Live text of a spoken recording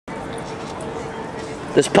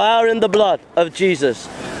There's power in the blood of Jesus.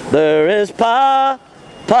 There is power,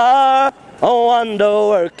 power, a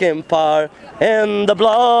wonder-working power in the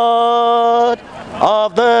blood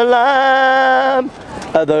of the Lamb.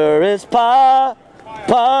 There is power,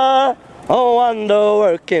 power, a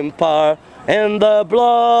wonder-working power in the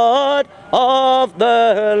blood of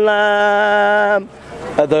the Lamb.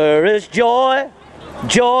 There is joy,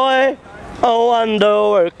 joy, a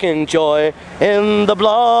wonder-working joy in the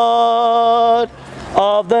blood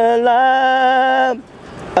of the Lamb.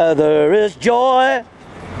 There is joy,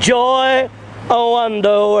 joy, a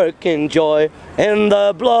wonder-working joy in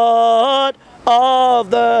the blood of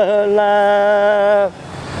the Lamb.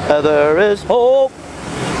 There is hope,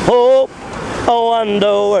 hope, a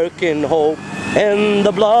wonder-working hope in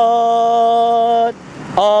the blood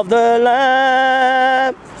of the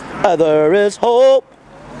Lamb. There is hope,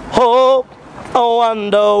 hope, a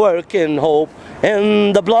wonder-working hope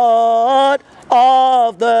in the blood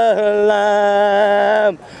of the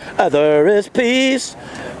Lamb. There is peace,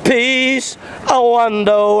 peace, a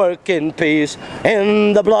wonder-working peace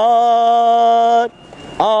in the blood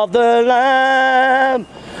of the Lamb.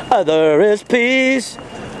 There is peace,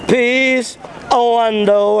 peace, a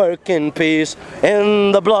wonder-working peace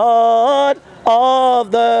in the blood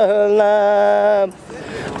of the Lamb.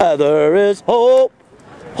 There is hope,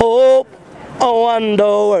 hope, a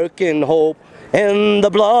wonder-working hope in the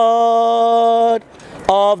blood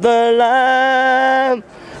of the Lamb.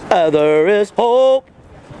 There is hope,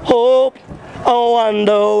 hope, a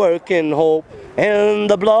wonder-working hope in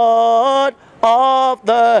the blood of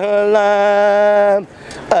the Lamb.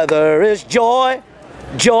 There is joy,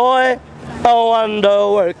 joy, a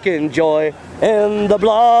wonder-working joy in the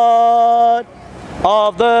blood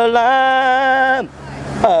of the Lamb.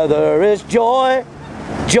 There is joy,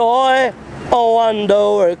 joy, a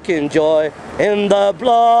wonder-working joy in the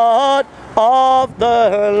blood of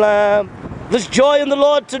the Lamb. There's joy in the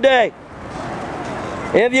Lord today.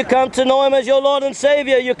 If you come to know Him as your Lord and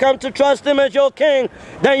Savior, you come to trust Him as your King,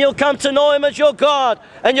 then you'll come to know Him as your God,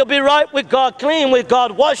 and you'll be right with God, clean with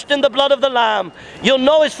God, washed in the blood of the Lamb. You'll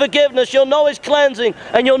know His forgiveness, you'll know His cleansing,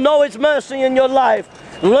 and you'll know His mercy in your life.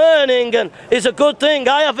 Learning is a good thing.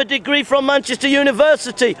 I have a degree from Manchester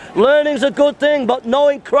University. Learning's a good thing, but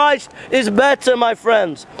knowing Christ is better, my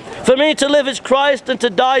friends. For me, to live is Christ and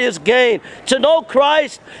to die is gain. To know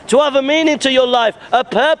Christ, to have a meaning to your life, a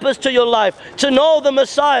purpose to your life, to know the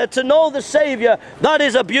Messiah, to know the Savior, that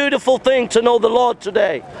is a beautiful thing, to know the Lord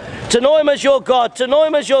today. To know Him as your God, to know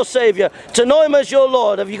Him as your Savior, to know Him as your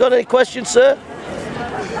Lord. Have you got any questions, sir?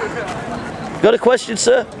 Got a question,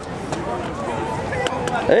 sir?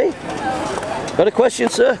 Hey? Got a question,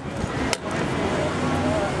 sir?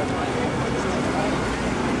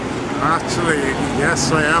 Actually,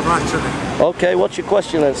 yes, I have actually. Okay, what's your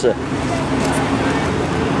question then, sir?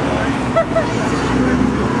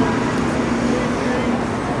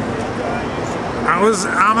 I was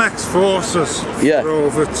Amex Forces for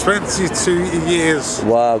over 22 years.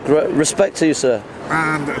 Wow, great respect to you, sir.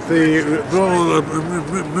 And the Royal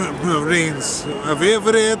Marines, have you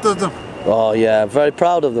ever heard of them? Oh yeah, very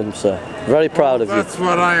proud of them, sir. Very proud of you. That's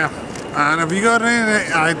what I am. And have you got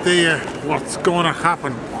any idea what's going to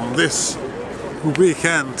happen on this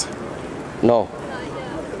weekend? No.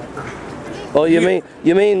 Oh, you mean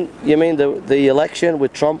the election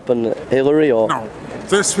with Trump and Hillary, or? No,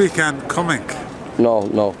 this weekend coming. No.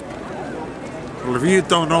 Well, if you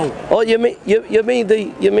don't know. Oh, you mean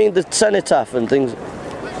the cenotaph and things?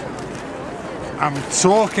 I'm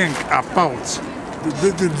talking about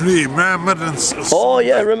the Remembrance. Oh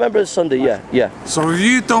yeah, Remembrance Sunday. Yeah. So if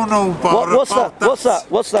you don't know about What's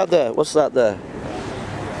that there? What's that there?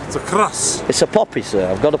 It's a cross. It's a poppy, sir.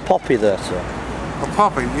 I've got a poppy there, sir. A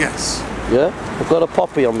poppy, yes. Yeah, I've got a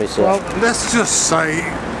poppy on me, sir. Well, let's just say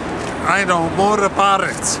I know more about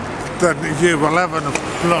it than you will ever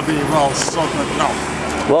bloody well something know.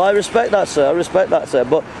 Well, I respect that, sir. I respect that, sir.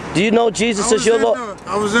 But do you know Jesus as your Lord?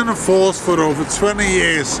 I was in the force for over 20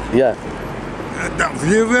 years. Yeah. Have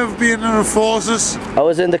you ever been in the forces? I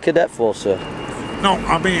was in the cadet force, sir. No,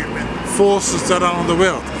 I mean forces around the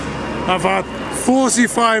world. I've had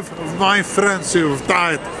 45 of my friends who have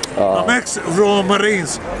died. I'm ex-Royal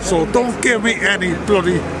Marines, so don't give me any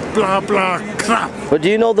bloody blah blah crap. But do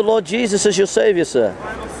you know the Lord Jesus as your Saviour, sir?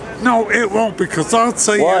 No, it won't, because I'll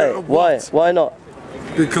say Why? Why not?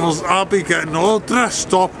 Because I'll be getting all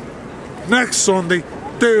dressed up next Sunday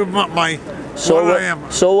doing what I am.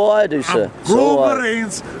 So what I do, sir. Royal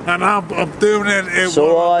Marines, and I'm doing it.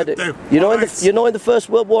 So what I do. You know, in the First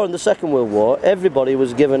World War and the Second World War, everybody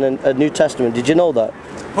was given a New Testament. Did you know that?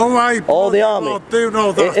 Oh, all the army. I do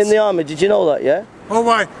know that. In the army, did you know that? Yeah. Oh,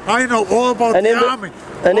 I know all about And the in the- army.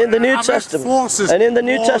 and in the New I'm Testament. ex-forces. And in the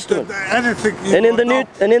New More Testament. than anything you And in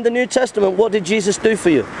the know. New Testament, what did Jesus do for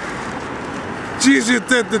you? Jesus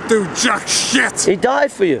didn't do jack shit. He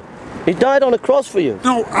died for you. He died on a cross for you.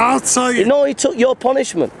 No, I'll tell you. You know, he took your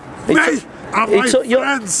punishment. He Me took- and he my took your-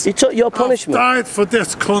 friends he took your punishment. have died for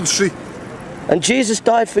this country. And Jesus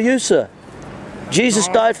died for you, sir. Jesus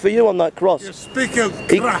died for you on that cross. You're speaking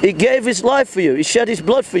He, crap. he gave his life for you. He shed his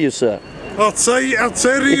blood for you, sir. I'll say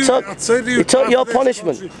to you, He took, I'll say to you. he took your after this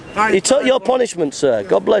punishment. country, I He took died your for- punishment, sir.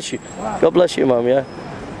 God bless you. God bless you, ma'am, yeah?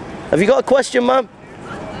 Have you got a question, ma'am?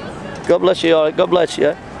 God bless you, all right. God bless you,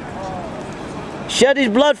 yeah? Shed his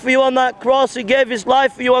blood for you on that cross. He gave his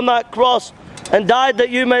life for you on that cross and died that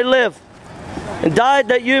you may live. And died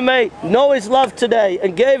that you may know his love today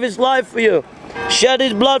and gave his life for you. Shed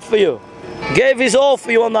his blood for you. Gave his all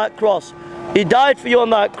for you on that cross. He died for you on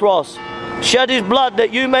that cross. Shed his blood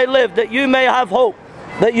that you may live, that you may have hope,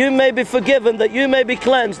 that you may be forgiven, that you may be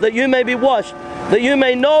cleansed, that you may be washed, that you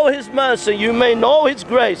may know his mercy, you may know his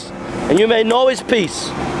grace, and you may know his peace.